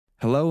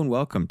Hello and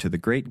welcome to The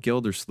Great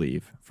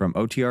Gildersleeve from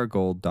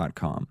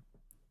OTRGold.com.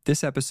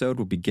 This episode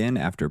will begin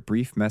after a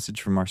brief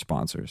message from our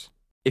sponsors.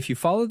 If you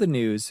follow the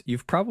news,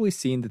 you've probably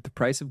seen that the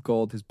price of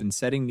gold has been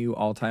setting new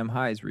all-time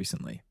highs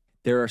recently.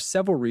 There are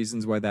several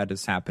reasons why that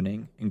is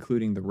happening,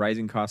 including the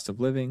rising cost of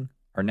living,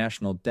 our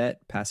national debt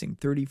passing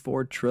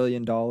 $34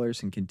 trillion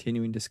and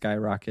continuing to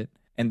skyrocket,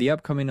 and the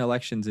upcoming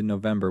elections in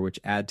November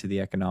which add to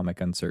the economic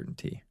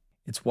uncertainty.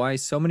 It's why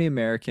so many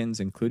Americans,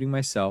 including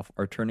myself,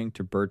 are turning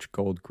to Birch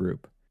Gold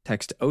Group.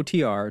 Text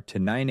OTR to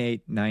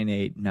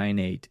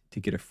 989898 to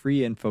get a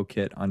free info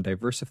kit on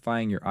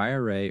diversifying your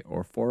IRA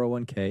or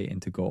 401k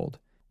into gold.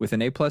 With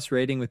an A+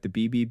 rating with the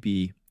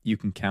BBB, you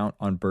can count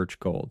on Birch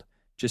Gold.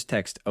 Just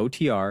text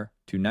OTR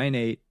to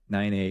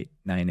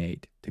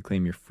 989898 to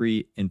claim your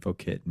free info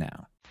kit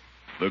now.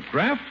 The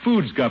Kraft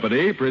Foods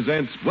Company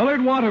presents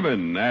Willard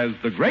Waterman as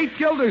the Great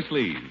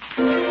Gildersleeve.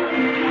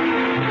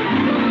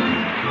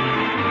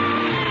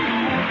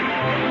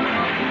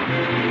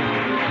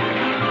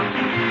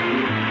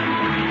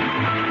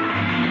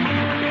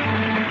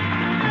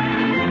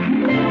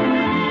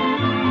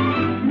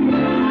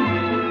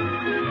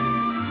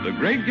 The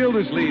Great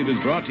Gildersleeve is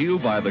brought to you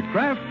by the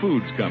Kraft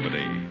Foods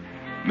Company,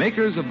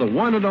 makers of the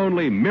one and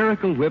only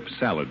Miracle Whip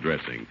salad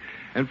dressing.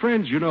 And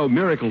friends, you know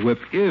Miracle Whip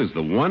is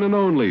the one and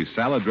only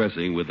salad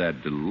dressing with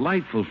that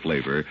delightful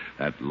flavor,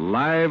 that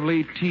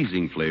lively,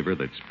 teasing flavor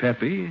that's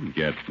peppy and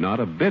yet not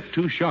a bit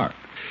too sharp.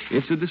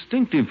 It's a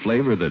distinctive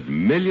flavor that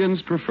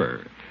millions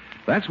prefer.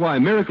 That's why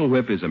Miracle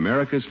Whip is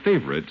America's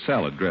favorite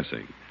salad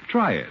dressing.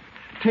 Try it.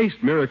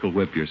 Taste Miracle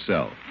Whip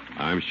yourself.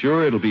 I'm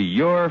sure it'll be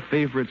your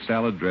favorite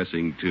salad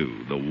dressing,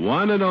 too. The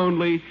one and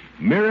only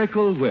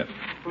Miracle Whip.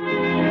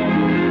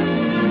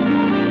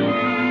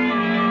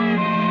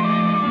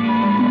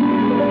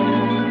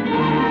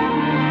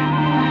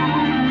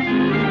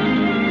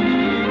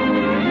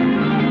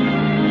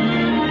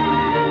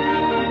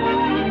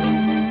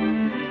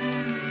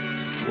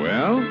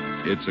 Well,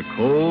 it's a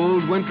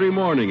cold, wintry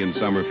morning in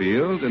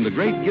Summerfield, and the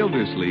Great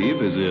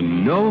Gildersleeve is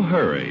in no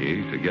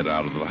hurry to get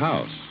out of the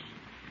house.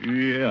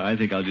 Yeah, I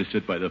think I'll just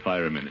sit by the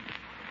fire a minute.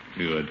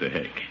 What the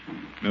heck?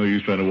 No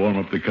use trying to warm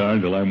up the car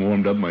until I'm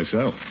warmed up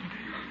myself.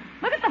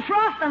 Look at the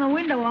frost on the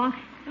window, Unc.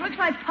 It looks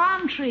like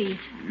palm trees.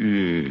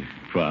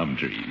 Palm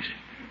trees.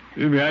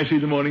 May I see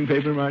the morning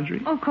paper,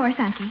 Marjorie? Of course,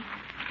 Unky.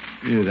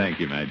 Yeah, thank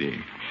you, my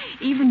dear.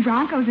 Even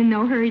Bronco's in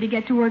no hurry to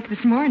get to work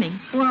this morning.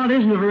 Well, it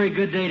isn't a very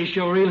good day to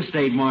show real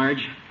estate,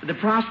 Marge. The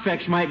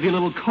prospects might be a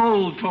little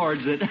cold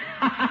towards it.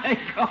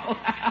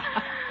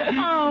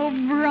 Oh,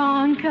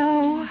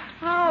 Bronco.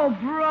 Oh,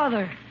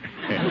 brother.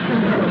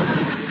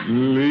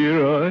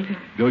 Leroy,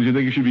 don't you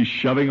think you should be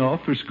shoving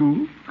off for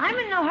school? I'm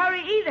in no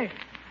hurry either.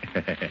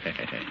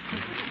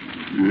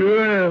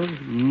 Well,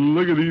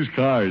 look at these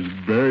cars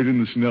buried in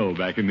the snow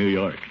back in New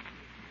York.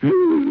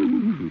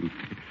 You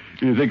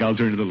think I'll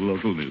turn to the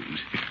local news?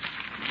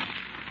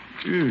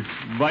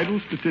 Vital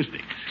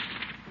statistics.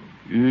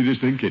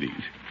 Just think,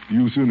 kiddies.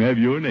 You'll soon have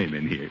your name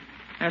in here.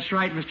 That's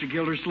right, Mr.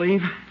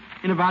 Gildersleeve.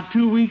 In about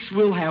 2 weeks,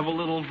 we'll have a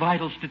little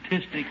vital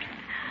statistic.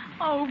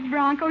 Oh,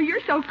 Bronco, you're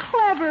so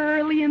clever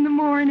early in the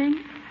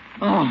morning.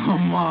 Oh,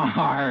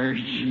 Marge.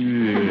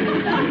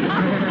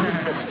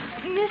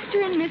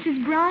 Mr. and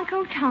Mrs.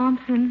 Bronco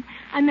Thompson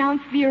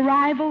announced the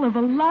arrival of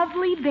a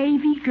lovely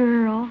baby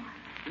girl.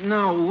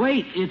 No,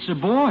 wait, it's a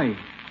boy.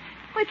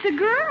 It's a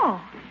girl.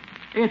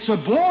 It's a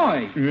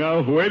boy. Now,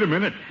 wait a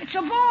minute. It's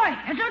a boy.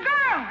 It's a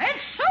girl.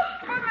 It's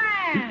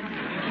Superman.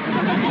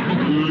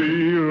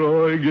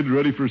 Leroy, get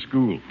ready for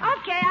school.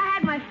 Okay, I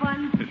had my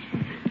fun.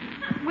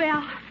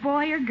 Well,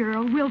 boy or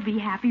girl, we'll be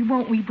happy,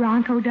 won't we,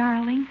 Bronco,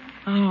 darling?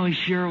 Oh, we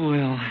sure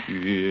will.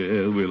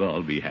 Yeah, we'll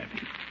all be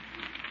happy.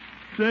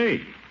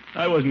 Say,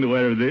 I wasn't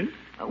aware of this.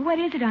 What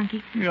is it,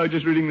 Unky?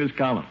 Just reading this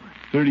column.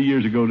 30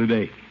 years ago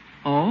today.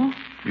 Oh?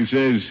 It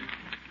says,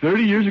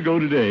 30 years ago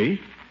today,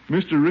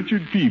 Mr.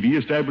 Richard Peavey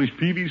established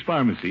Peavey's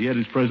Pharmacy at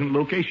his present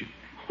location.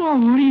 Well,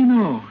 what do you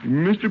know?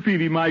 Mr.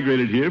 Peavey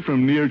migrated here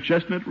from near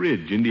Chestnut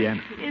Ridge,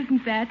 Indiana.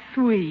 Isn't that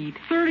sweet?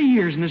 30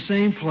 years in the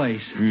same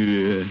place.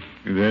 Yeah,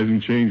 it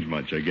hasn't changed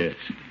much, I guess.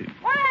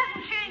 What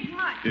hasn't changed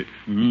much?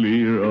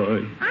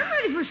 Leroy. I'm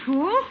ready for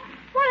school.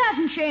 What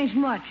hasn't changed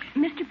much?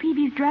 Mr.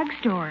 Peavey's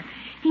drugstore.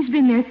 He's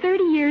been there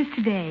 30 years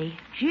today.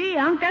 Gee,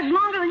 Unc, that's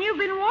longer than you've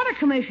been water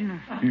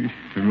commissioner.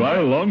 Right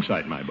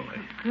alongside, my boy.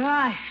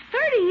 Gosh,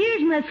 30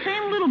 years in that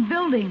same little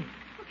building.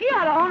 He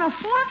ought to own a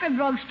flock of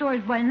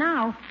drugstores by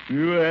now.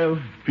 Well,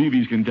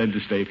 Peavey's content to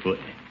stay put.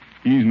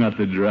 He's not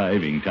the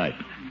driving type.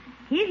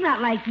 He's not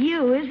like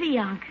you, is he,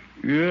 Unc?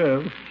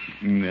 Well,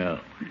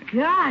 no.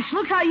 Gosh,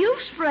 look how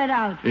you've spread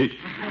out.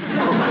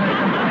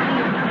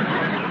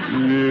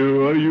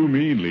 What do you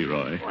mean,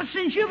 Leroy? Well,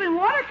 since you've been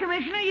water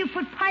commissioner, you've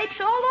put pipes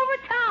all over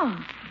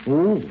town.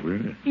 Oh,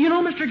 yeah. You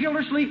know, Mr.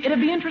 Gildersleeve, it'd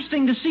be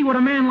interesting to see what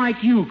a man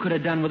like you could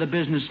have done with a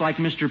business like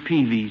Mr.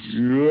 Peavey's.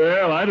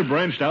 Well, I'd have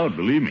branched out,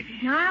 believe me.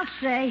 I'll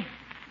say.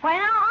 Why,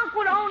 now Unc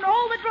would own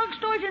all the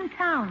drugstores in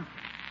town.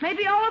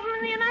 Maybe all of them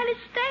in the United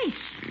States.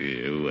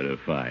 Yeah, what a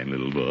fine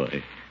little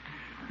boy.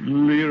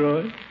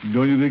 Leroy,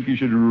 don't you think you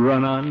should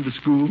run on to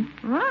school?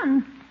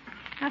 Run?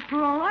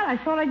 After all that, I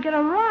thought I'd get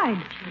a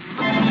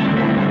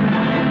ride.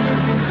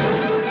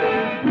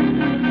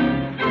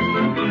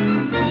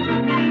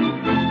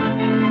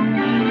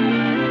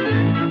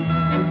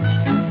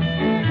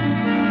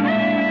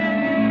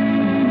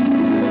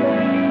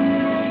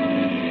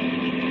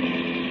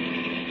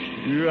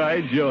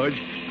 Right, George.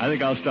 I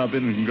think I'll stop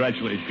in and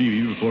congratulate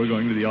Peavey before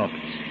going to the office.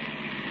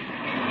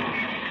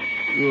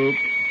 Oh,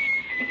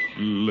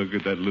 look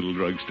at that little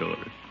drugstore.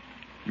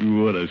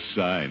 What a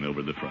sign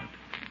over the front.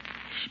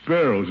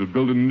 Sparrows have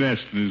built a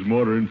nest in his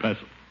mortar and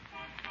pestle.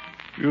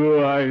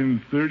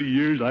 In 30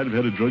 years, I'd have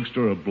had a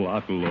drugstore a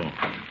block long.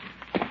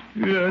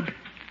 Yet,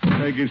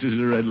 I guess this is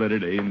a red-letter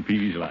day in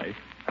Peavey's life.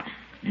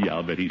 Yeah,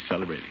 I'll bet he's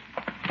celebrating.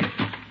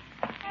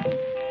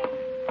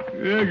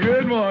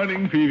 Good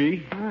morning,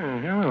 Peavey.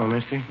 Hello,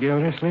 Mr.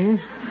 Gildersleeve.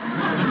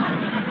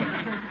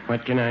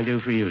 What can I do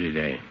for you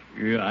today?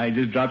 I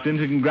just dropped in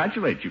to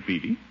congratulate you,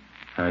 Peavey.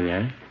 Oh,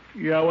 yeah?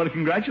 Yeah, I want to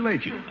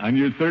congratulate you on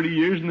your 30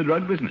 years in the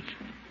drug business.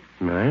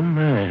 My,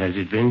 has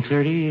it been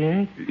 30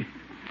 years?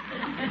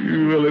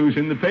 Well, it was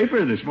in the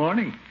paper this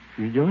morning.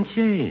 You don't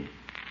say.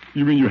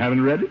 You mean you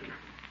haven't read it?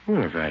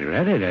 Well, if I'd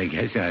read it, I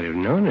guess I'd have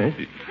known it.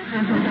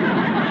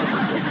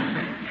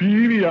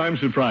 Peavey, I'm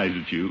surprised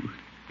at you.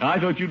 I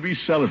thought you'd be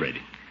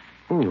celebrating.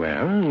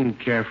 Well,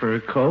 care for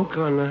a Coke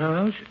on the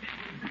house?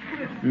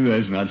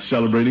 That's not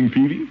celebrating,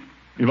 Peavey.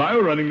 If I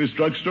were running this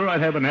drugstore,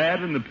 I'd have an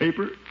ad in the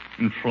paper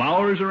and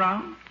flowers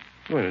around.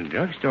 Well,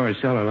 drugstores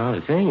sell a lot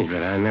of things,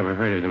 but I never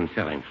heard of them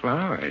selling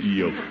flowers.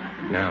 Yo.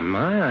 Now,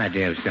 my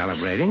idea of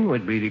celebrating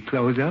would be to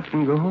close up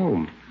and go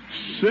home.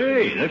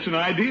 Say, that's an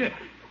idea.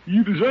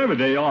 You deserve a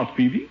day off,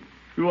 Peavey.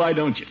 Why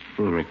don't you?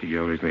 Mr.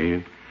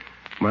 Gildersleeve,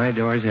 my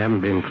doors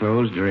haven't been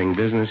closed during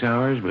business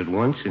hours but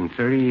once in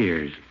 30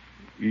 years.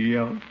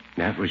 Yeah?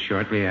 That was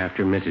shortly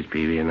after Mrs.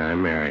 Peavey and I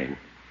married.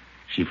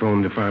 She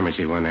phoned the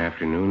pharmacy one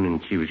afternoon,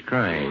 and she was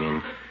crying,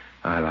 and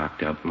I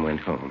locked up and went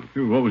home.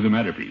 What was the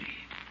matter, Peavey?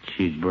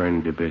 She'd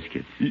burned the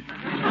biscuits.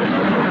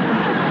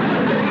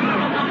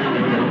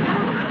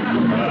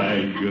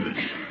 My goodness.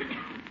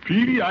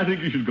 Peavey, I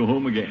think you should go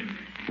home again.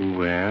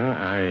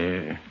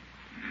 Well,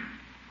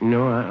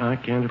 No, I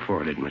can't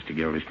afford it, Mr.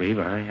 Gildersleeve.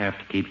 I have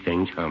to keep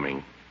things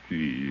humming.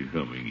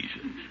 Humming, he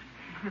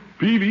says.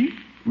 Peavey,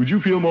 would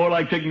you feel more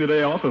like taking the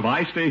day off if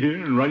I stay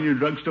here and run your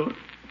drugstore?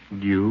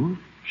 You?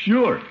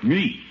 Sure,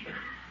 me.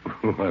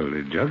 Well,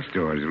 the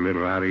drugstore is a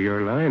little out of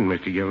your line,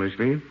 Mr.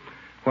 Gildersleeve.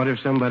 What if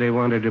somebody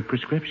wanted a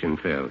prescription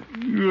filled?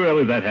 Well,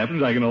 if that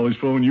happens, I can always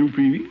phone you,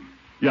 Peavey.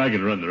 Yeah, I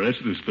can run the rest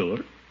of the store,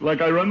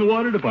 like I run the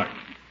water department.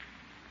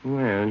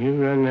 Well,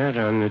 you run that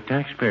on the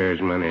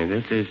taxpayers' money.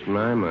 This is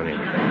my money.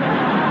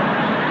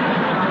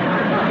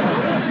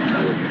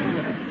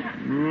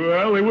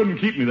 Well, they wouldn't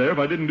keep me there if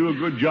I didn't do a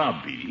good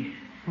job, Peavey.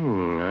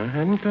 I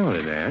hadn't thought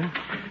of that.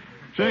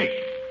 Say,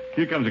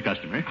 here comes a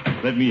customer.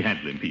 Let me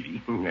handle him,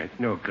 Peavey. That's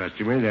no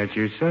customer. That's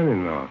your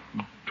son-in-law.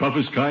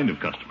 Toughest kind of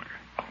customer.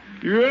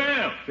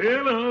 Well,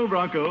 hello,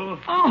 Bronco.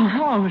 Oh,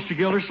 hello, Mr.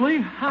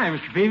 Gildersleeve. Hi,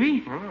 Mr.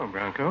 Peavey. Hello,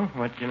 Bronco.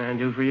 What can I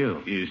do for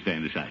you? You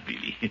stand aside,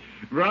 Peavey.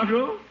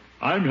 Bronco,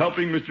 I'm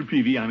helping Mr.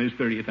 Peavey on his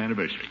 30th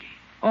anniversary.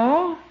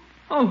 Oh?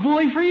 Oh,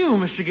 bully for you,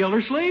 Mr.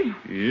 Gildersleeve.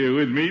 Yeah,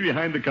 with me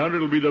behind the counter,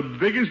 it'll be the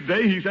biggest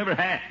day he's ever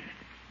had.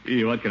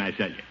 Yeah, what can I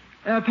sell you?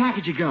 A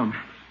package of gum.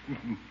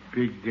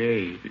 Big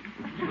day.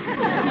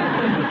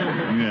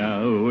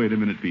 Now, wait a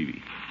minute,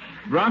 Peavey.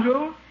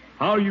 Bronco,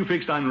 how are you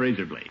fixed on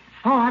razor blades?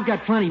 Oh, I've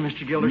got plenty,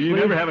 Mr. Gildersleeve. You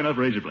never have enough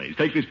razor blades.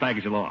 Take this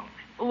package along.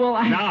 Well,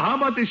 Now, how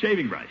about this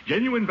shaving brush?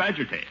 Genuine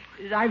badger tail.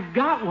 I've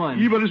got one.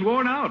 Yeah, but it's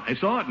worn out. I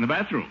saw it in the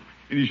bathroom.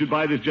 And you should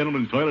buy this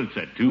gentleman's toilet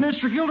set, too.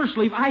 Mr.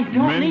 Gildersleeve, I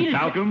don't need it. Men's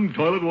talcum,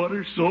 toilet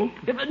water, soap.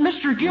 Yeah, but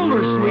Mr.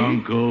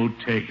 Gildersleeve... Bronco,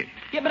 take it.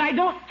 Yeah, but I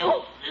don't...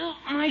 Oh,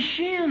 my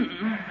shin.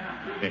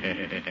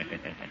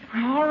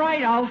 All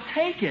right, I'll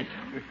take it.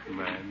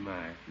 My.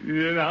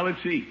 Yeah, now,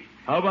 let's see.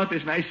 How about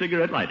this nice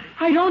cigarette lighter?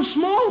 I don't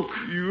smoke.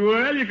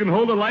 Well, you can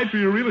hold a light for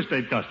your real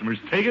estate customers.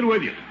 Take it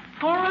with you.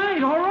 All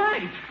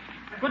right.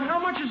 But how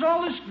much is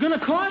all this going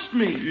to cost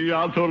me? Yeah,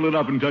 I'll total it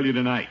up and tell you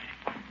tonight.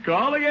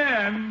 Call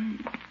again.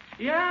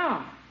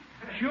 Yeah,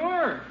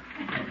 sure.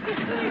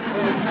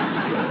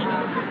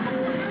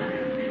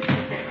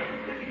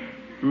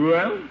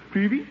 Well,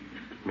 Peavey?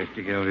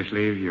 Mr.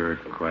 Gildersleeve, you're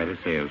quite a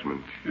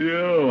salesman.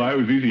 Oh, I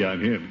was easy on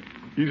him.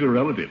 He's a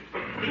relative.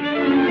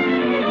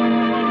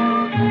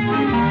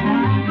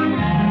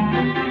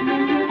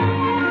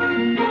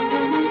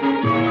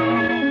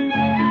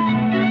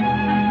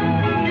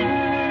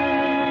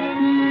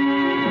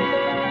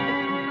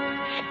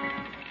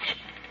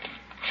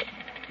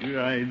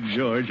 Right,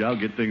 George, I'll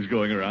get things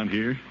going around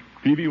here.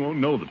 Peavey won't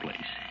know the place.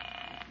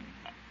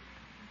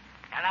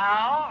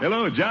 Hello?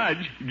 Hello,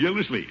 Judge.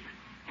 Gildersleeve.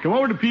 Come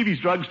over to Peavey's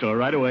drugstore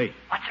right away.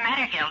 What's the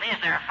matter, Gildy?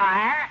 Is there a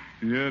fire?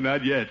 Yeah,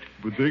 not yet,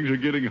 but things are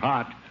getting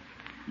hot.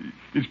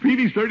 It's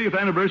Peavey's 30th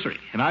anniversary,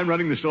 and I'm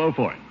running the store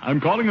for him. I'm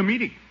calling a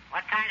meeting.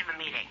 What kind of a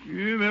meeting?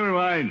 Yeah, never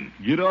mind.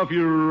 Get off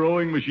your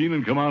rowing machine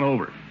and come on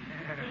over.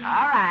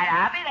 All right,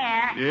 I'll be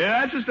there.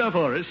 Yeah, that's the stuff,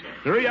 Horace.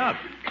 Hurry up.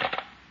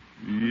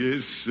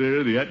 Yes,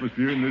 sir, the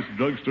atmosphere in this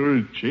drugstore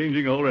is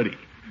changing already.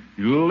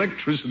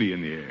 Electricity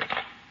in the air.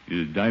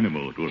 Is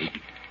dynamo at work.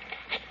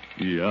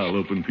 Yeah, I'll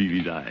open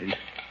Peavey's eyes.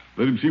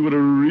 Let him see what a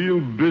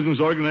real business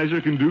organizer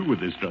can do with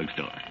this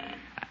drugstore.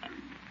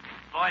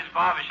 Floyd's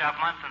Barbershop,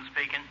 Munson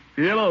speaking.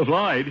 Hello,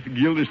 Floyd.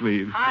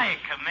 Gildersleeve. Hi,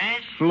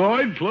 Commish.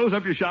 Floyd, close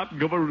up your shop and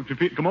come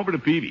over to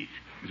Peavey's.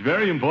 It's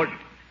very important.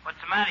 What's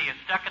the matter? You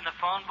stuck in the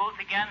phone booth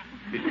again?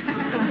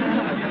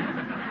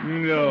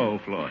 No,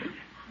 Floyd.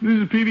 This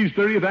is Peavey's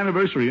 30th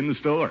anniversary in the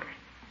store.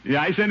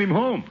 Yeah, I sent him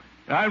home.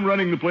 I'm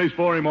running the place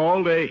for him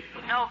all day.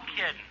 No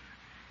kidding.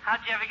 How'd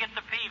you ever get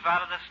the Peave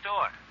out of the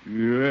store?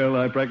 Well,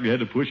 I practically had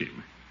to push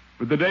him.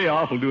 But the day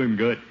off will do him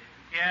good.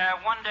 Yeah,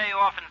 one day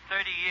off in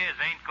 30 years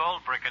ain't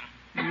gold bricking.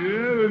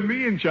 Yeah, with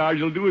me in charge,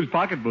 he'll do his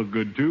pocketbook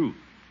good, too.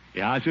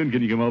 Yeah, how soon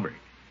can you come over?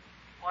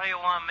 What do you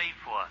want me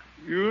for?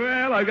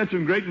 Well, I've got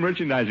some great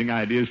merchandising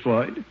ideas,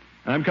 Floyd.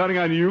 I'm counting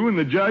on you and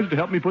the judge to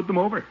help me put them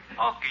over.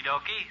 Okie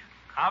dokie.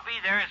 I'll be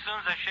there as soon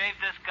as I shave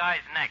this guy's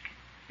neck.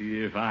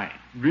 Yeah, fine.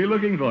 Be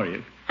looking for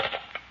you.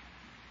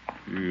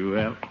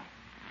 Well,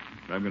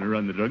 if I'm going to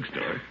run the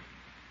drugstore,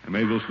 I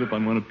may as well slip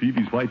on one of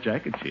Peavey's white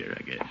jackets here,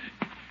 I guess.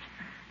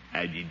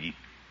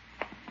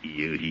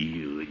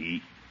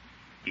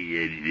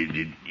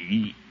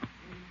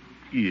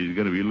 He's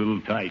going to be a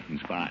little tight in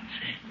spots.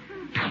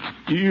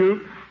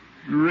 You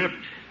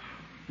ripped.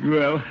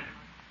 Well,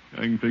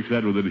 I can fix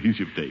that with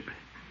adhesive tape.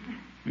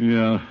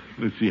 Yeah,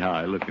 let's see how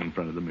I look in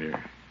front of the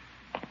mirror.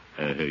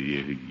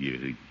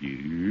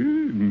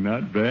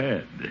 Not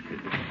bad.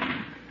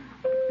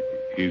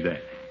 Who's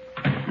that?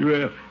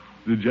 Well,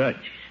 the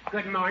judge.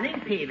 Good morning,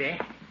 Peavey.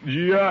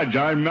 Judge,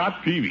 I'm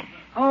not Peavey.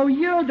 Oh,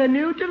 you're the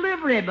new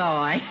delivery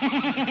boy.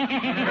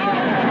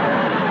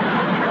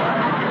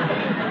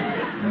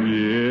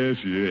 Yes.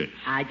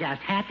 I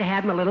just had to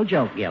have my little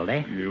joke,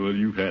 Gildy. Yeah, well,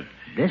 you've had.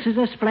 This is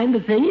a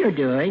splendid thing you're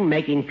doing,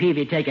 making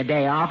Peavey take a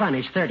day off on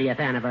his 30th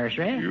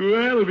anniversary.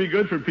 Well, it'll be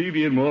good for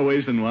Peavey in more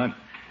ways than one.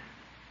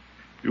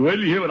 Wait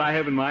till you hear what I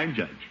have in mind,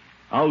 Judge.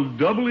 I'll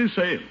double his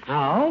sales.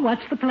 Oh,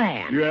 what's the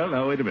plan? Well,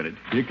 now, wait a minute.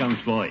 Here comes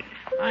Floyd.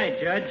 Hi,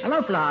 Judge.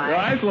 Hello, Floyd.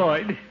 Hi,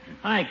 Floyd.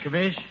 Hi,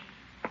 Commish.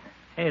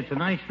 Hey, it's a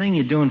nice thing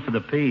you're doing for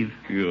the Peave.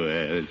 Well,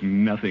 it's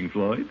nothing,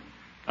 Floyd.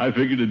 I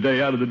figured a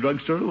day out of the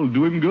drugstore will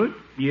do him good.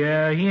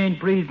 Yeah, he ain't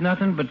breathed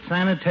nothing but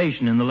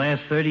sanitation in the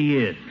last 30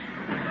 years.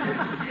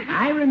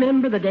 I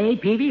remember the day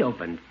Peavey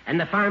opened, and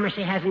the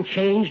pharmacy hasn't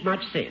changed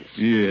much since.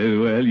 Yeah,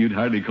 well, you'd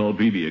hardly call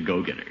Peavey a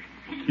go-getter.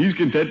 He's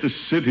content to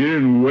sit here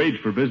and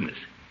wait for business.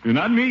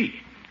 Not me.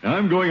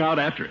 I'm going out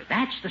after it.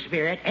 That's the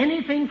spirit.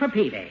 Anything for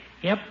Peavey.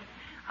 Yep.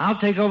 I'll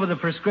take over the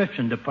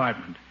prescription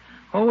department.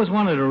 Always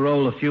wanted to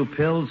roll a few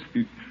pills.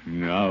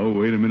 Now,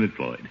 wait a minute,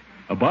 Floyd.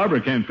 A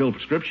barber can't fill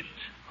prescriptions.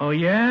 Oh,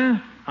 yeah?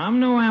 I'm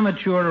no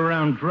amateur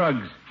around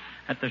drugs.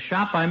 At the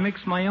shop, I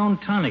mix my own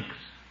tonics.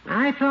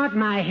 I thought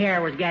my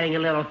hair was getting a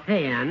little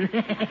thin.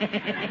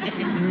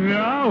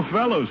 Now,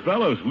 fellows,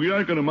 we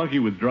aren't going to monkey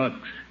with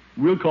drugs.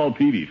 We'll call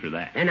Peavey for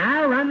that. And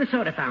I'll run the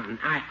soda fountain.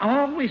 I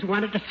always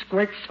wanted to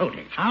squirt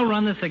soda. I'll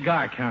run the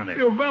cigar counter.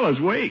 You fellas,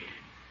 wait.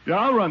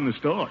 I'll run the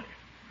store.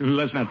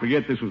 Let's not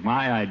forget this was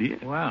my idea.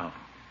 Wow.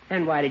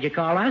 Then why did you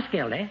call us,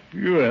 Gildy?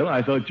 Well,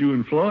 I thought you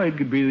and Floyd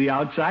could be the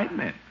outside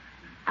men.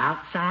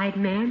 Outside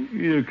men?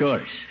 Yeah, of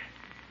course.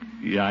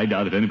 Yeah, I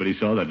doubt if anybody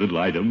saw that little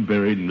item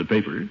buried in the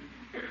paper.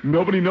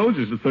 Nobody knows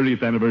it's the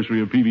 30th anniversary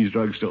of Peavey's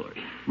drugstore.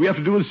 We have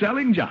to do a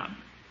selling job.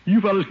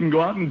 You fellas can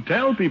go out and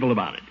tell people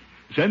about it.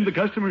 Send the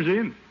customers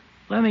in.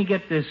 Let me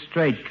get this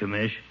straight,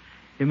 Commish.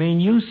 You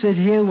mean you sit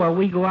here while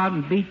we go out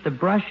and beat the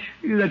brush?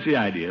 Yeah, that's the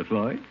idea,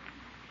 Floyd.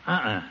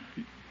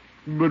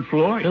 But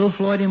Floyd... Bill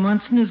Floydie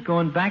Munson is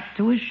going back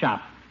to his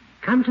shop.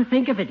 Come to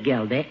think of it,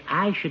 Gildy,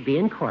 I should be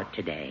in court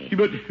today.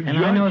 But, and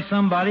I know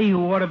somebody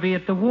who ought to be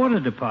at the water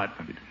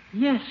department.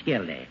 Yes,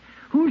 Gildy.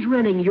 Who's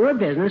running your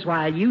business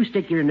while you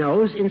stick your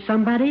nose in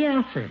somebody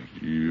else's?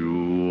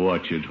 You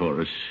watch it,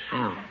 Horace.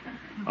 Oh.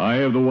 I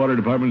have the water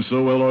department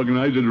so well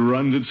organized it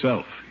runs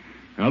itself.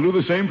 I'll do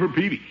the same for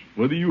Peavey,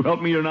 whether you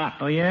help me or not.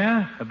 Oh,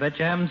 yeah? I bet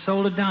you haven't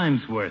sold a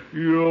dime's worth.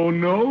 You don't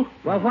know?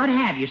 Well, what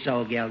have you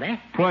sold, Gildy?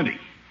 Plenty.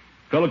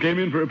 Fellow came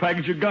in for a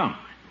package of gum.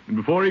 And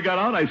before he got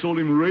out, I sold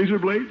him razor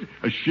blades,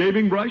 a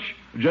shaving brush,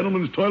 a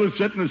gentleman's toilet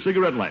set, and a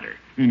cigarette lighter.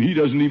 And he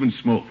doesn't even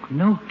smoke.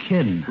 No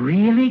kidding.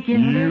 Really,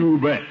 Gildy? You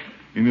bet.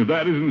 And if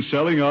that isn't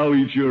selling, I'll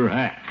eat your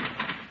hat.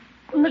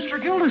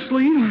 Mr.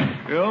 Gildersleeve.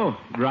 Oh,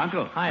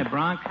 Bronco. Hi,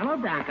 Bronc. Hello,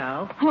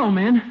 Bronco. Hello,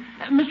 man.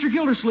 Mr.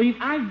 Gildersleeve,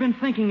 I've been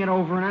thinking it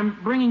over, and I'm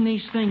bringing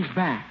these things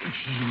back.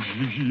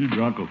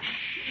 Bronco.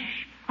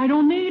 I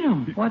don't need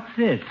them. What's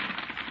this?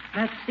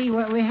 Let's see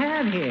what we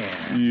have here.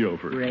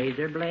 Yofer.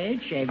 Razor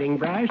blade, shaving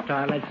brush,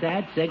 toilet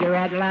set,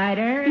 cigarette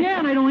lighter. Yeah,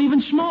 and I don't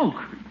even smoke.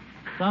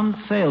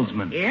 Some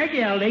salesman. Here,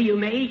 Gildy, you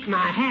may eat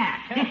my hat.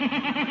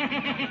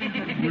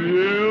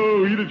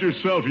 You eat it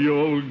yourself, you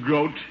old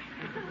goat.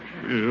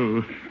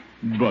 You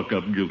buck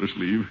up,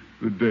 Gildersleeve.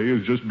 The day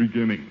is just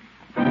beginning.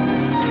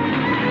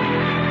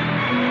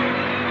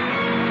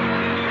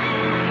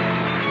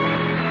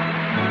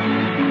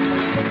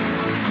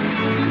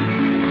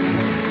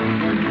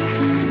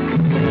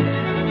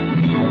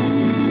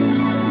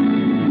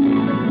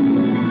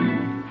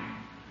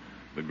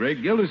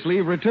 Great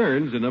Gildersleeve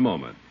returns in a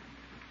moment.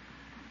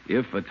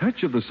 If a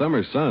touch of the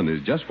summer sun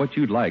is just what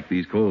you'd like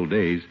these cold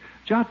days,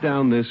 jot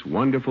down this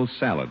wonderful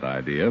salad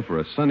idea for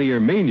a sunnier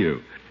menu.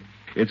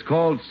 It's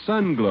called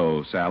Sun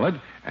Glow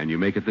Salad, and you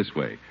make it this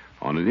way.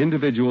 On an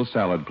individual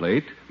salad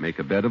plate, make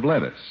a bed of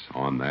lettuce.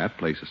 On that,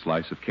 place a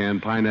slice of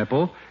canned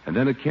pineapple and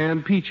then a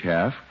canned peach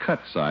half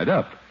cut side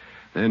up.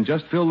 Then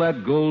just fill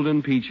that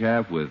golden peach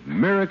half with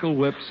Miracle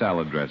Whip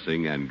salad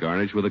dressing and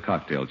garnish with a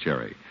cocktail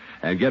cherry.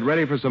 And get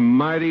ready for some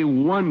mighty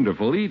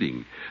wonderful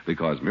eating,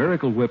 because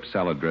Miracle Whip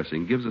salad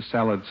dressing gives a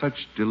salad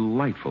such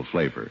delightful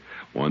flavor.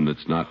 One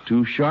that's not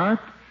too sharp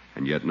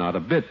and yet not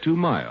a bit too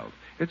mild.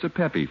 It's a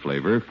peppy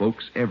flavor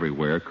folks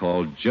everywhere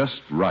call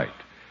just right.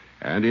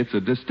 And it's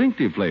a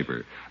distinctive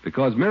flavor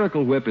because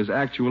Miracle Whip is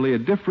actually a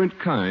different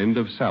kind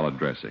of salad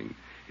dressing.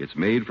 It's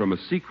made from a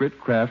secret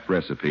Kraft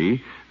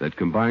recipe that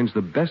combines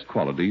the best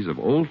qualities of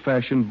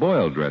old-fashioned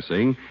boiled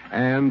dressing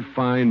and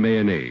fine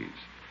mayonnaise.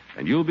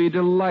 And you'll be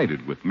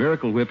delighted with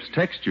Miracle Whip's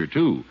texture,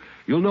 too.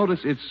 You'll notice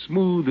it's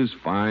smooth as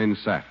fine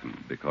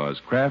satin because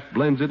Kraft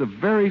blends it a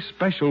very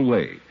special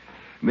way.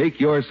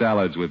 Make your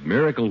salads with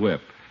Miracle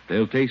Whip.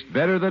 They'll taste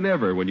better than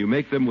ever when you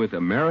make them with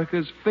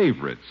America's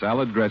favorite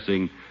salad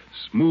dressing,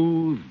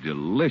 smooth,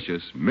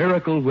 delicious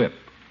Miracle Whip.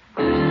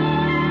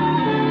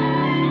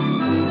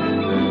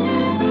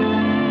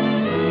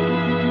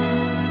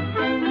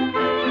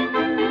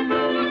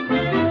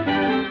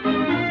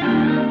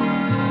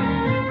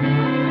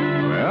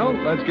 Well,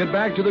 let's get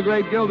back to the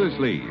great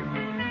Gildersleeve.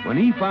 When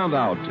he found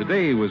out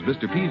today was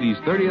Mr. Peavey's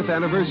 30th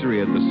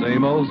anniversary at the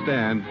same old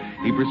stand,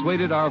 he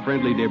persuaded our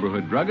friendly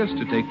neighborhood druggist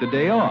to take the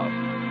day off.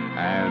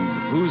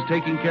 And who's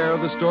taking care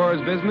of the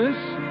store's business?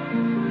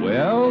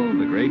 Well,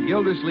 the great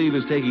Gildersleeve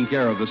is taking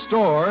care of the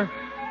store,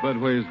 but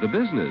where's the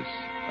business?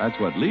 That's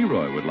what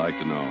Leroy would like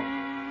to know.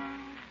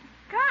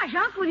 Gosh,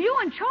 Uncle, you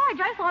in charge.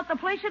 I thought the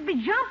place would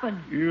be jumping.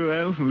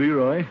 Well,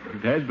 Leroy,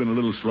 it has been a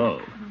little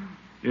slow.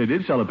 It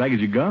did sell a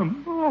package of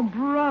gum. Oh,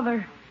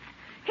 brother.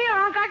 Here,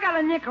 Unc, I got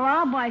a nickel.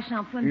 I'll buy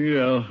something.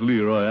 Yeah,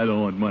 Leroy, I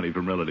don't want money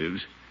from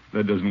relatives.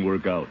 That doesn't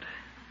work out.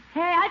 Hey,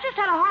 I just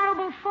had a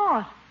horrible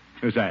thought.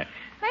 What's that?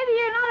 Maybe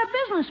you're not a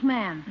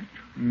businessman.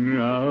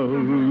 No,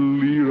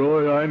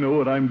 Leroy, I know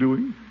what I'm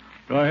doing.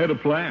 I had a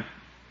plan.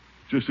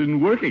 Just isn't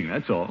working,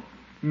 that's all.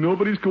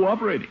 Nobody's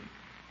cooperating.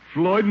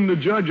 Floyd and the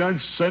judge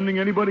aren't sending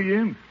anybody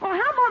in. Well, how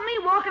about me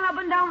walking up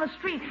and down the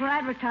street for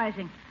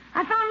advertising?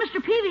 I found Mr.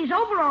 Peavey's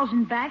overalls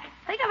in back.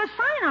 They got a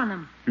sign on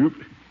them. Oop.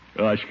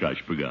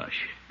 Oshkosh bagosh.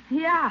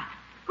 Yeah.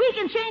 We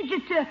can change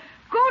it to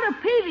go to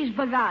Peavey's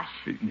bagosh.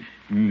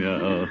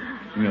 No,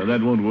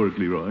 that won't work,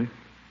 Leroy.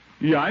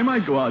 Yeah, I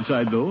might go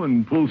outside, though,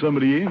 and pull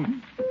somebody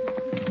in.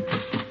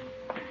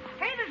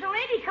 Hey, there's a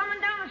lady coming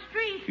down the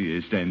street.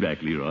 Yeah, stand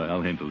back, Leroy.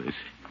 I'll handle this.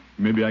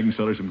 Maybe I can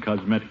sell her some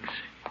cosmetics.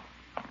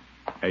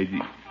 Hey,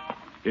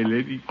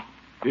 lady,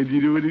 did you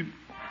do it?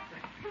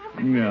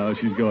 No,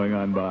 she's going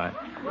on by.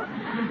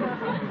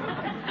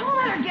 Don't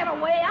let her get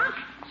away, Unc.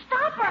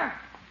 Stop her.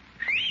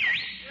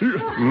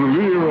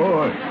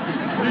 Leroy.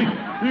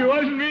 He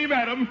wasn't me,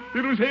 madam.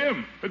 It was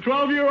him, a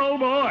 12-year-old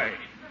boy.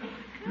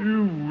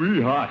 You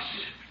wee hush.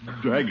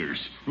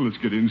 Daggers. Let's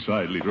get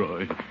inside,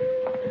 Leroy.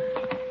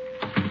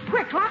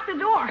 Quick, lock the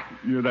door.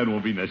 Yeah, that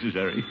won't be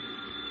necessary.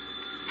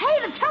 Hey,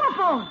 the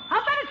telephone.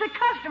 I'll bet it's a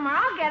customer.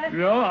 I'll get it.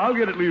 No, I'll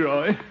get it,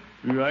 Leroy.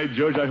 Right,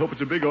 George, I hope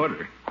it's a big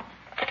order.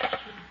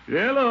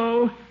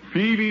 Hello,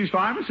 Peavey's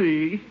Pharmacy.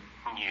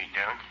 You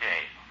don't say.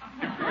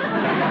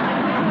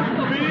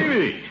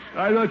 Peavey,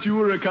 I thought you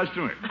were a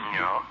customer.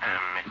 No,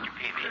 I'm Mr.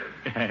 Peavey.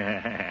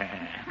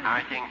 How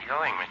are things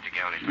going, Mr.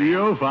 Gildersleeve?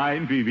 You're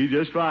fine, Peavey,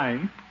 just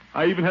fine.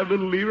 I even have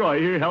little Leroy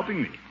here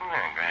helping me. Well,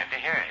 I'm glad to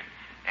hear it.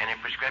 Any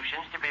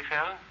prescriptions to be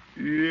filled?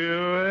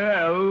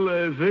 Yeah,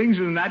 well, things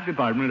in that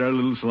department are a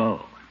little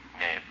slow.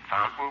 The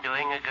fountain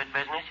doing a good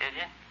business, is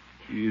it?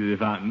 The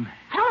fountain.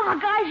 Tell him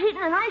a guy's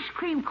eating an ice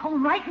cream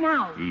cone right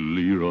now.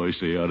 Leroy,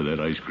 stay out of that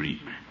ice cream.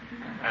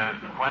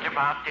 What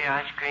about the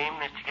ice cream,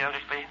 Mr.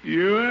 Gildersleeve?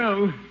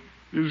 Well,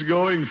 it's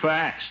going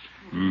fast.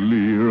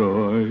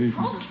 Leroy.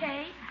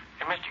 Okay.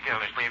 Mr.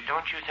 Gildersleeve,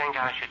 don't you think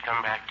I should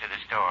come back to the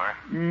store?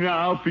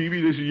 Now,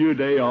 Peavey, this is your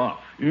day off.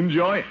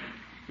 Enjoy it.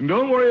 And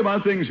don't worry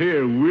about things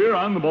here. We're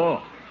on the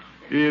ball.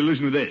 Here,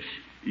 listen to this.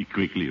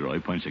 Quick, Leroy,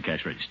 punch the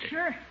cash register.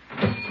 Sure.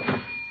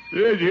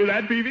 Did you hear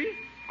that, Peavey?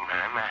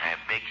 A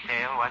big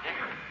sale, was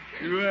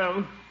it?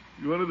 Well,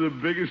 one of the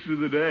biggest of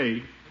the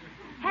day.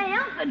 Hey,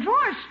 Unc, the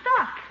drawer's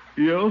stuck.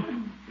 You?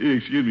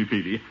 Excuse me,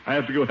 Peavey. I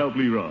have to go help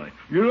Leroy.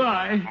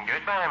 Goodbye.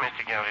 Goodbye,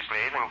 Mr.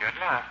 Gildersleeve, and good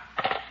luck.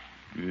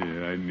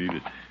 Yeah, I need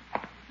it.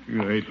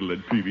 I hate to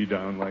let Peavey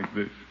down like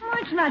this. Well,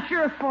 it's not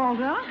your fault,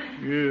 huh?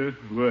 Yeah,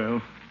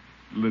 well,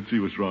 let's see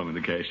what's wrong in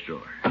the cash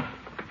drawer.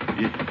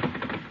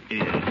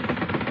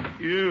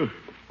 Yeah.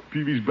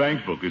 Peavey's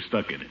bank book is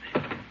stuck in it.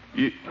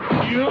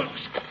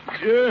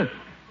 Yeah.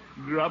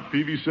 Drop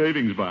Peavey's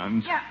savings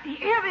bonds. Yeah,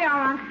 here they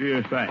are, Unc.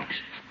 Yeah, thanks.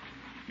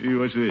 Here,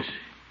 what's this?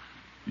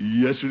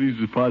 Yesterday's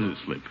deposit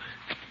slip.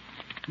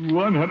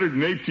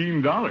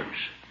 $118.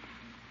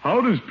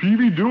 How does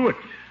Peavey do it?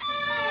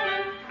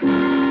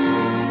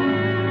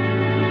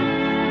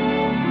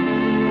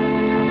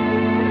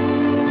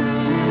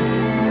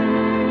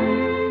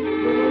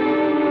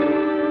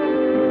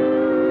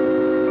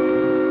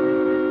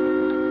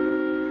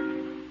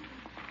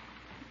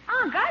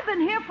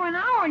 been here for an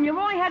hour and you've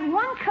only had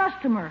one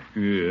customer.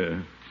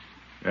 Yeah.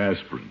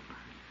 Aspirin.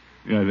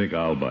 Yeah, I think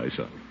I'll buy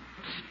some.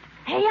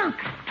 Hey, Unc,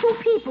 2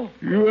 people.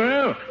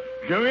 Well,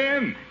 come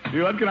in.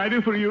 What can I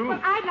do for you? Well,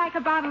 I'd like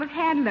a bottle of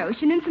hand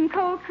lotion and some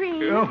cold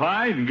cream. Oh,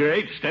 fine.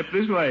 Great. Step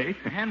this way.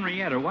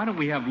 Henrietta, why don't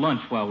we have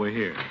lunch while we're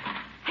here?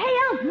 Hey,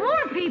 Unc,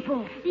 more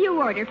people. You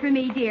order for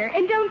me, dear.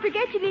 And don't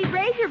forget you need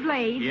razor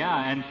blades.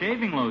 Yeah, and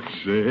shaving lotion.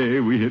 Say,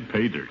 we hit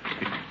pay dirt.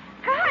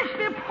 Gosh,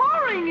 they're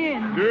pouring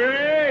in.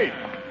 Great.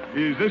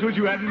 Is this what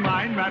you had in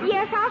mind, madam?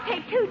 Yes, I'll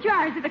take 2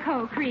 jars of the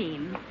cold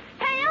cream.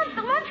 Hey, Unc,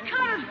 the lunch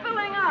counter's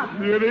filling up.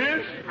 It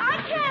is? I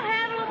can't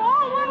handle them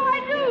all. What'll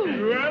I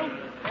do? Well,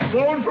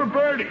 phone for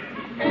Bertie.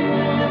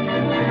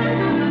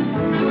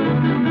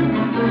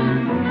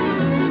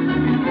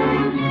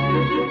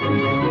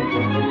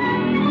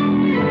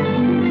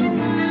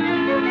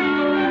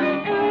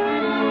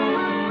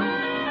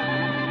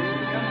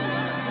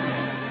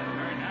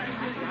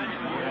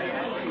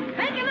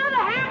 Make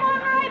another ham on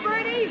rye,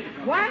 Bertie.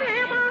 One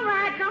ham on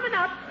rye coming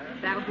up.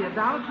 That'll be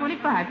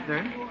 $1.25,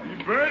 sir.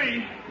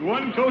 Bertie,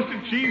 1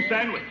 toasted cheese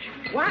sandwich.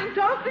 1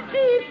 toasted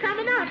cheese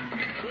coming up.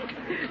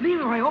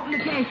 Leroy, open the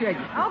cash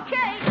register.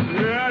 Okay.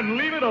 Yeah, and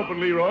leave it open,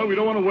 Leroy. We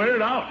don't want to wear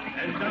it out.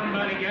 And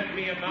somebody get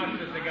me a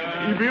box of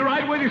cigars. Be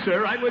right with you,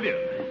 sir. Right with you.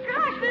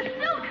 Gosh, they're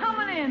still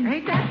coming in.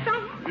 Ain't that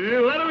something? Yeah,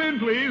 let them in,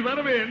 please. Let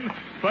them in.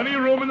 Plenty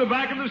of room in the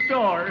back of the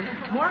store.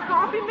 More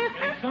coffee,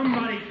 mister?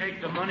 Somebody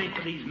take the money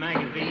for these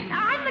magazines.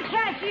 I'm the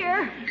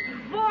cashier.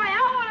 Boy,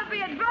 I want to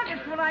be a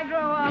druggist when I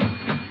grow up.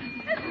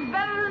 This is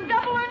better than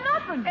Double or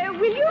Nothing.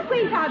 Will you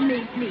wait on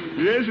me, please?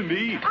 Yes,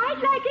 indeed.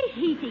 I'd like a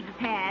heating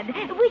pad.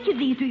 Which of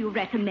these do you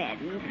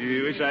recommend?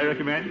 Which I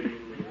recommend?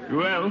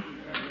 Well,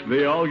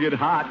 they all get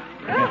hot.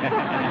 Yes,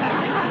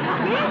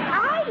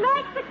 I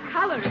like the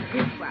color of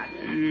this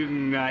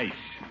one. Nice.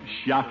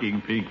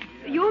 Shocking pink.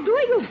 You're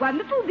doing a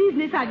wonderful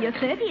business on your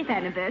 30th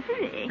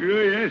anniversary.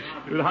 Oh, yes.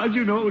 Well, how'd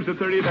you know it was the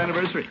 30th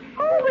anniversary?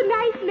 Oh, the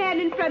nice man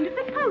in front of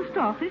the post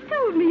office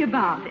told me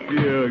about it.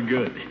 Yeah,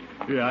 good.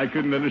 Yeah, I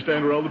couldn't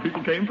understand where all the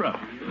people came from.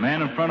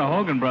 Man in front of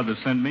Hogan Brothers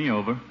sent me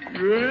over.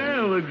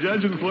 Well, the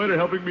judge and Floyd are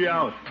helping me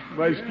out.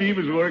 My scheme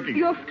is working.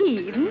 Your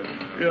scheme?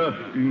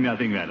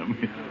 Nothing, madam.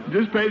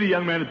 Just pay the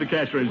young man at the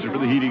cash register for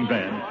the heating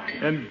pad.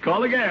 And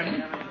call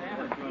again.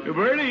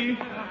 Bertie,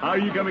 how are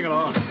you coming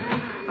along?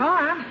 Oh,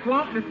 I'm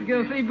swamped, Mr.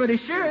 Gilsey, but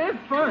it sure is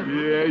fun.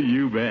 Yeah,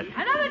 you bet.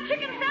 Another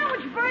chicken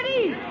sandwich,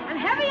 Bertie. And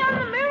heavy on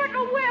the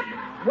Miracle Whip.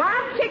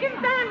 1 chicken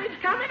sandwich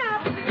coming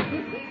up.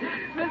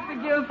 Mr.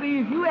 Gilsey,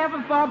 if you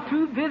ever saw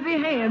 2 busy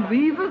hands,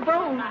 these are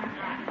those.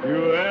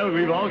 Well,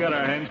 we've all got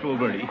our hands full,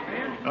 Bertie.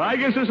 I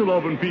guess this will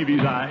open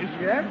Peavey's eyes.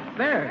 Yes,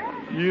 sir.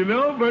 You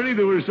know, Bertie,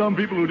 there were some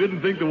people who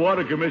didn't think the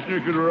water commissioner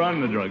could run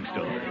the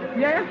drugstore.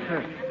 Yes,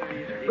 sir.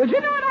 But you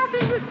know what I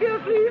think, Mr.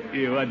 Gilsey?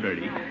 Yeah, what,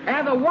 Bertie?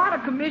 As a water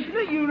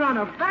commissioner, you run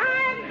a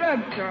fine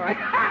drugstore.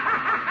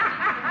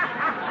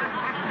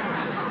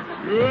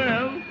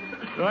 Well,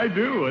 I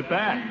do at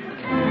that.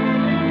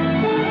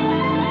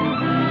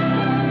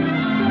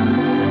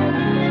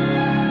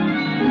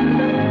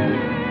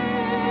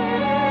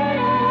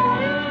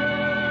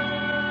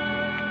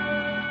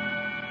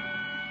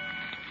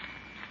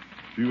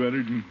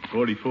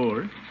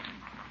 $244,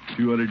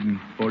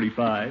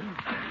 $245,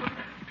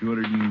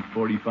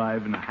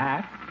 $245 and a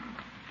half,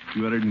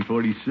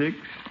 $246.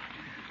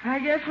 I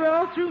guess we're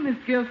all through, Miss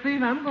Gilsey,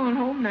 and I'm going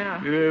home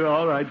now. Yeah,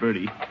 all right,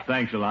 Bertie.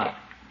 Thanks a lot.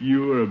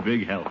 You were a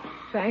big help.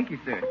 Thank you,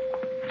 sir.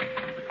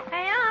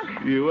 Hey,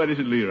 Unc, Yeah, what is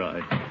it,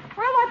 Leroy?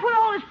 where'll I put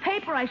all this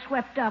paper I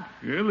swept up?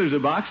 Well, there's a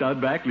box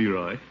out back,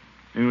 Leroy.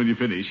 And when you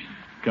finish,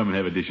 come and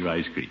have a dish of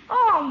ice cream.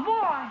 Oh,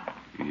 boy.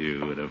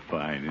 You, what a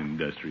fine,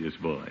 industrious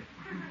boy.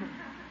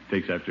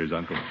 Takes after his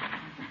uncle.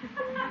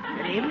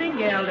 Good evening,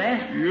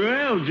 Gilda.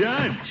 Well,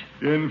 Judge.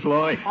 And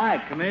Floyd. Hi,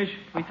 Commish.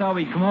 We thought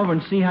we'd come over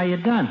and see how you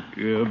done.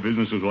 Yeah,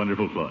 business was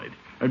wonderful, Floyd.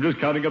 I'm just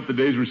counting up the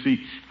day's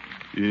receipts.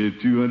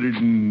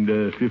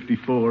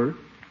 254,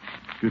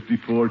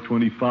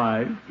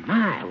 54.25.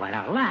 My, what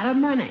a lot of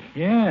money.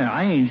 Yeah,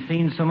 I ain't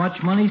seen so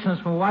much money since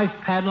my wife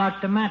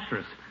padlocked the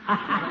mattress. Well,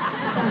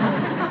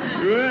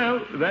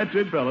 that's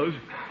it, fellows.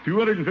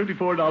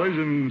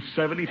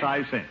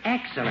 $254.75.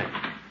 Excellent.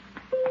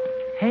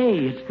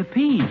 Hey, it's the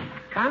Peavey.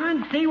 Come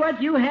and see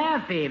what you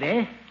have,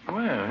 Peavey.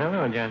 Well,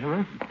 hello,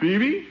 gentlemen.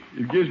 Peavey,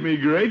 it gives me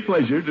great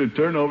pleasure to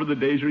turn over the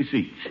day's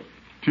receipts.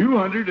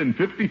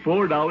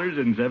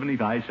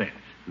 $254.75.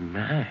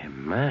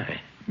 My.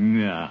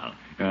 Now,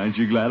 aren't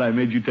you glad I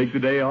made you take the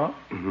day off?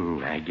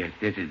 I guess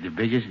this is the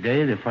biggest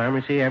day the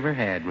pharmacy ever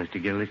had, Mr.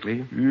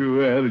 Gildersleeve.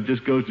 Well, it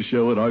just goes to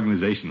show what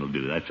organization will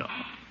do, that's all.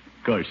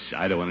 Of course,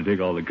 I don't want to take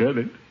all the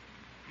credit.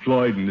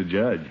 Floyd and the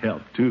judge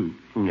helped, too.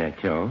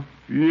 That's all.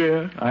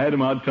 Yeah, I had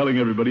them out telling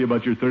everybody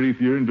about your 30th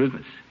year in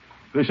business.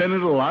 They sent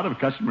in a lot of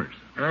customers.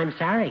 I'm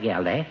sorry,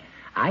 Gildy.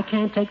 I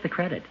can't take the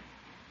credit.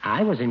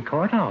 I was in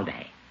court all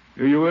day.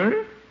 You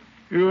were?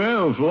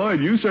 Well,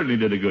 Floyd, you certainly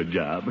did a good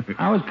job.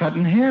 I was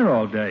cutting hair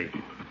all day.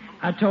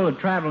 I told a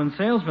traveling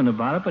salesman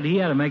about it, but he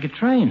had to make a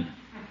train.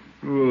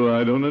 Well,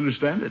 I don't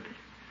understand it.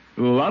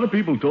 A lot of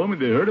people told me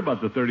they heard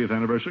about the 30th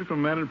anniversary from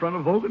a man in front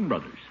of Hogan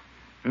Brothers.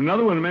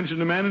 Another one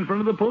mentioned a man in front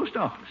of the post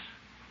office.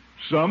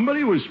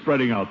 Somebody was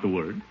spreading out the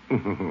word.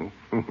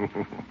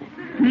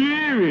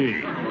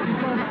 Peavey!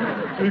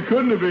 It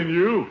couldn't have been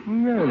you.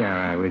 No,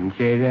 I wouldn't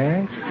say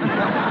that.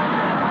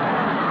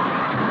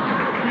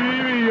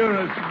 Peavey, you're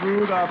a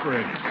smooth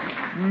operator.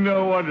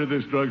 No wonder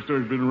this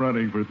drugstore's been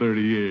running for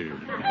 30 years.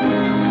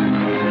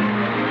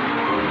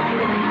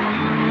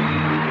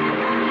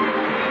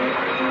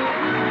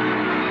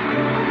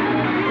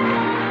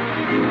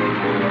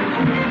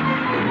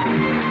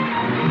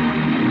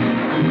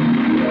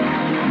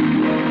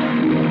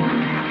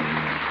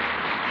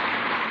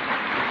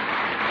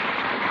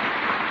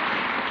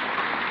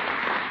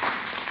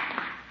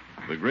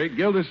 The Great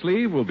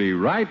Gildersleeve will be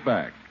right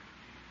back.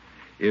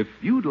 If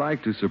you'd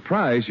like to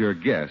surprise your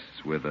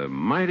guests with a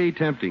mighty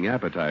tempting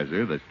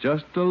appetizer that's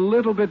just a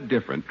little bit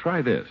different,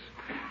 try this.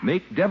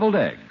 Make deviled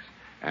eggs,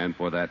 and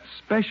for that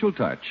special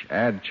touch,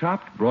 add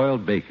chopped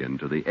broiled bacon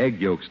to the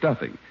egg yolk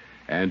stuffing.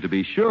 And to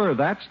be sure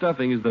that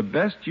stuffing is the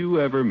best you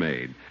ever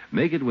made,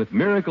 make it with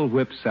Miracle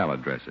Whip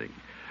salad dressing.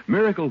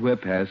 Miracle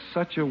Whip has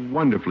such a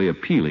wonderfully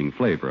appealing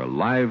flavor, a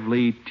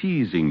lively,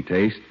 teasing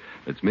taste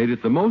that's made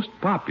it the most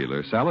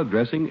popular salad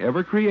dressing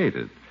ever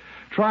created.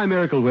 Try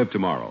Miracle Whip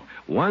tomorrow.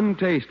 One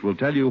taste will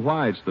tell you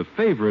why it's the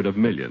favorite of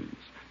millions.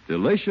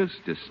 Delicious,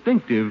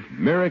 distinctive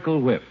Miracle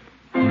Whip.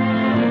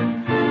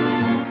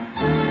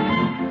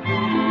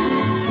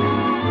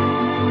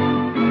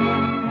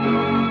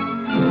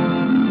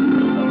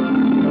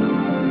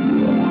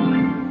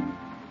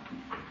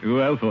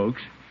 Well,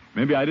 folks,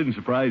 maybe I didn't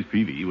surprise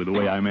Peavey with the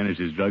way I managed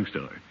his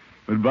drugstore.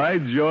 But by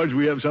George,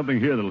 we have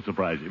something here that'll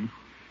surprise him.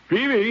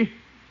 Peavey!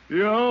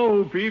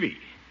 Yo, Peavey.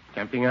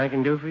 Something I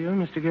can do for you,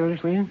 Mr.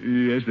 Gildersleeve?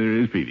 Yes, there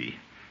is, Peavey.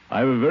 I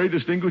have a very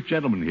distinguished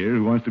gentleman here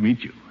who wants to meet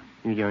you.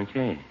 You don't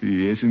say.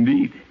 Yes,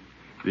 indeed.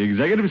 The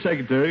Executive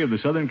Secretary of the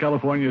Southern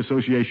California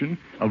Association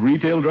of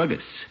Retail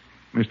Druggists,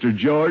 Mr.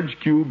 George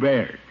Q.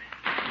 Baird.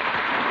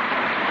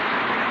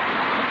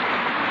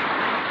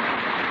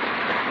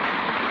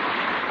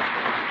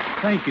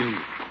 Thank you.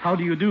 How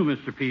do you do,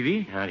 Mr.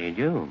 Peavey? How do you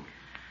do?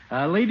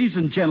 Ladies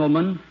and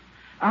gentlemen,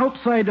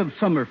 outside of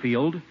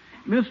Summerfield,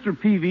 Mr.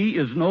 Peavey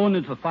is known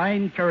as a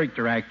fine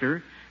character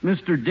actor,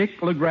 Mr.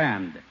 Dick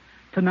LeGrand.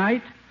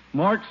 Tonight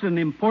marks an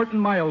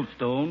important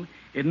milestone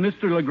in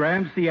Mr.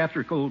 LeGrand's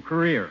theatrical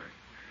career.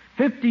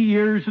 50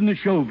 years in the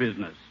show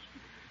business.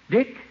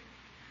 Dick,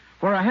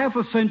 for a half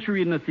a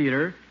century in the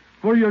theater,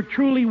 for your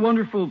truly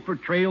wonderful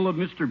portrayal of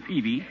Mr.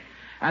 Peavey,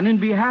 and in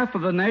behalf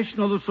of the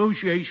National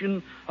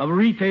Association of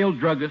Retail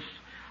Druggists,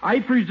 I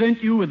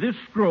present you with this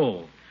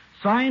scroll,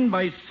 signed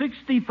by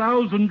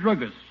 60,000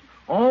 druggists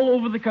all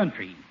over the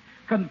country,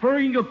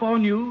 conferring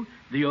upon you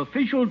the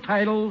official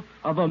title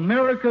of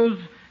America's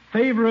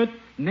favorite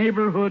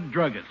neighborhood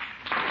druggist.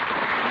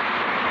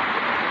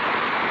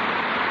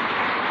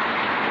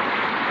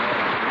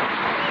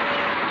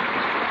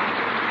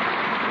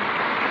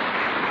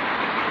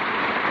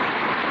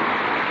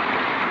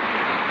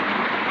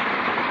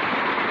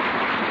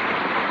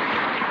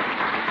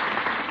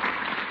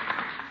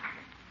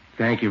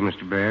 Thank you,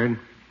 Mr. Baird.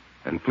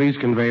 And please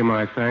convey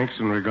my thanks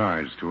and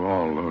regards to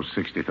all those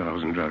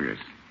 60,000 druggists.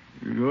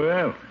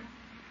 Well,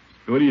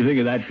 what do you think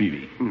of that,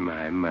 Peavey?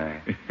 My.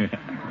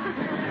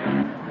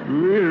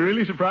 We were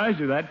really surprised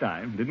you that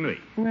time, didn't we?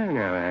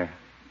 No,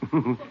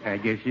 I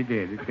guess you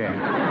did at that.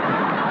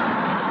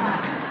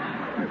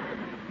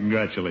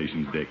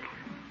 Congratulations, Dick.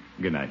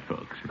 Good night,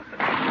 folks.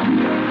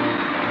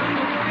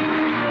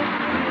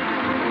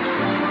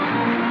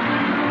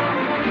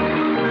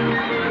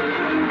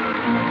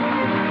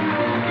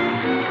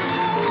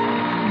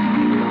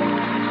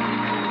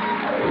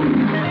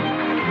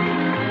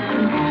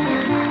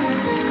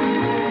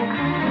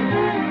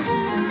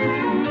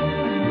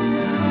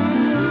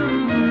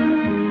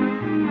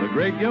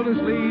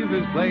 Gildersleeve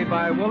is played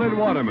by Willard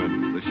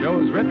Waterman. The show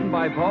is written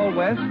by Paul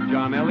West,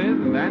 John Elliott,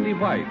 and Andy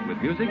White, with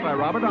music by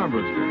Robert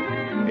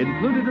Armbruster.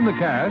 Included in the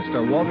cast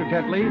are Walter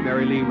Tetley,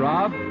 Mary Lee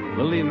Robb,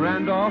 Lillian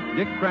Randolph,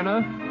 Dick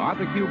Crenna,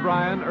 Arthur Q.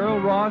 Bryan, Earl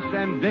Ross,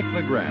 and Dick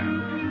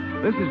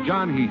LeGrand. This is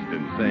John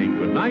Heaston saying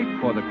goodnight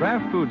for the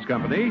Kraft Foods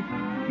Company,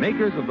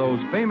 makers of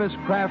those famous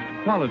Kraft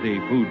quality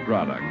food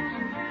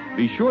products.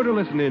 Be sure to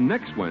listen in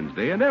next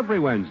Wednesday and every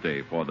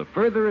Wednesday for the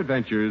further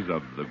adventures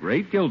of the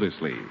Great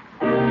Gildersleeve.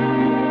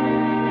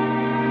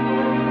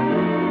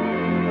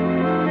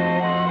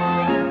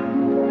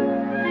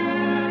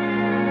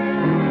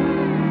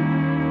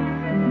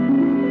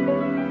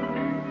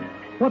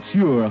 What's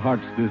your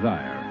heart's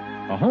desire?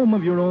 A home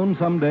of your own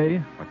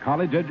someday? A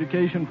college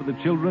education for the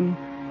children?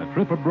 A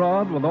trip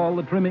abroad with all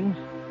the trimmings?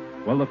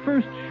 Well, the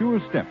first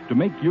sure step to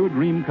make your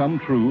dream come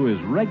true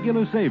is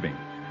regular saving.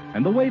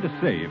 And the way to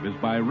save is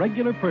by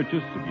regular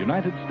purchase of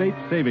United States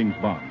savings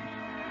bonds.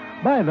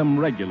 Buy them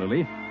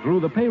regularly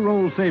through the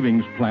payroll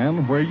savings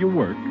plan where you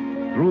work,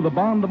 through the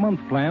bond-a-month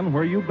plan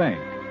where you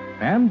bank,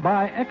 and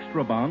buy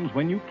extra bonds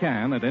when you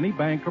can at any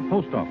bank or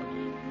post office.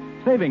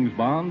 Savings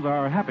bonds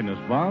are happiness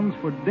bonds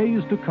for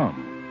days to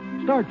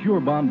come. Start your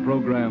bond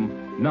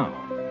program now.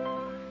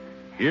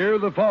 Hear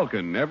the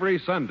Falcon every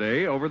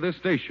Sunday over this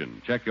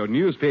station. Check your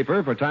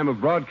newspaper for time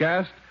of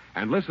broadcast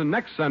and listen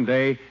next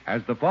Sunday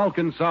as the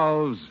Falcon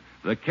solves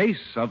the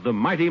case of the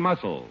mighty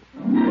muscle.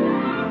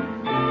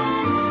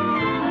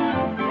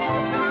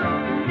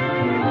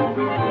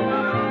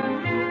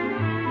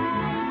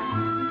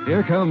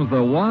 Here comes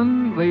the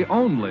one, the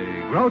only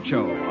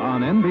Groucho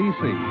on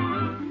NBC.